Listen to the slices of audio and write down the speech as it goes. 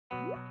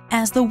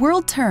As the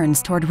world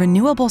turns toward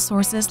renewable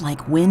sources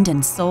like wind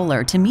and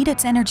solar to meet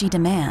its energy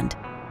demand,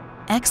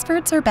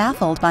 experts are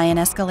baffled by an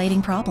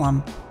escalating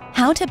problem: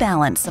 how to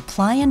balance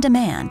supply and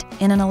demand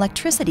in an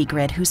electricity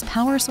grid whose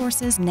power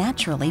sources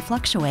naturally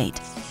fluctuate.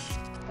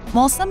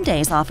 While some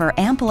days offer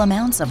ample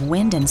amounts of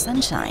wind and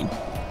sunshine,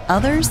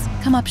 others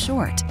come up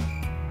short.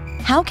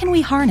 How can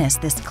we harness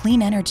this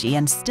clean energy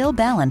and still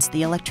balance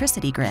the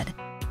electricity grid?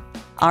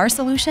 Our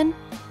solution?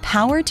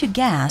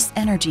 Power-to-gas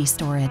energy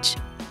storage.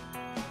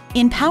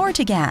 In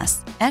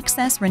power-to-gas,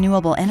 excess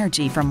renewable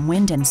energy from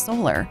wind and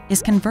solar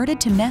is converted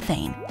to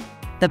methane,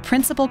 the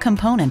principal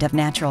component of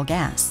natural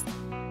gas.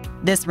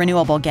 This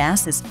renewable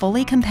gas is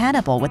fully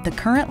compatible with the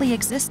currently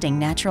existing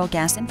natural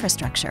gas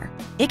infrastructure.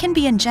 It can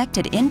be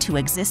injected into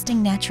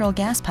existing natural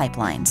gas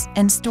pipelines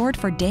and stored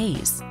for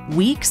days,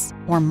 weeks,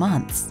 or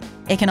months.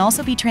 It can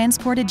also be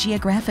transported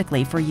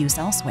geographically for use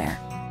elsewhere.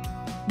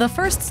 The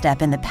first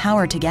step in the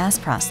power-to-gas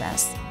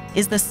process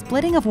is the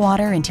splitting of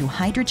water into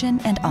hydrogen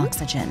and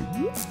oxygen.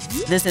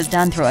 This is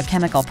done through a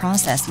chemical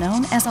process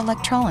known as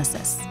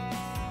electrolysis.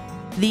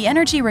 The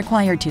energy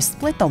required to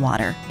split the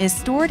water is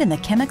stored in the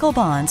chemical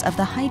bonds of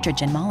the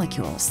hydrogen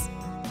molecules.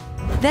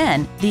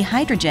 Then, the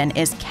hydrogen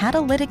is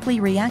catalytically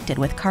reacted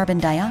with carbon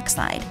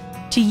dioxide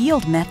to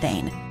yield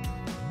methane.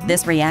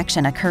 This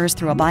reaction occurs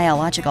through a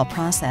biological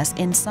process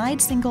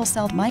inside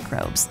single-celled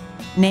microbes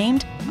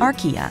named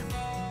archaea,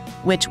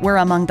 which were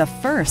among the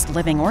first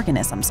living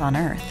organisms on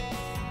Earth.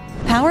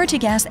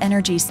 Power-to-gas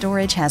energy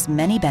storage has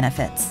many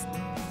benefits.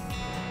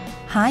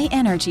 High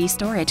energy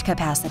storage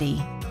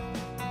capacity,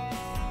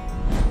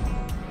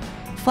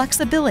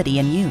 flexibility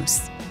in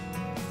use,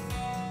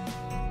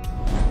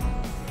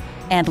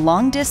 and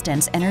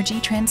long-distance energy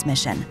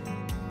transmission.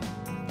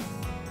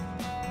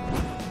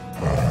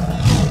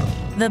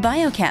 The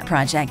BioCat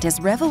Project is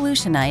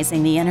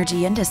revolutionizing the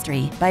energy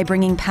industry by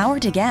bringing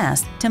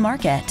power-to-gas to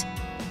market.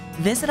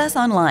 Visit us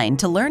online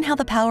to learn how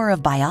the power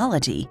of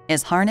biology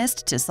is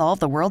harnessed to solve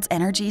the world's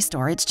energy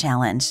storage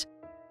challenge.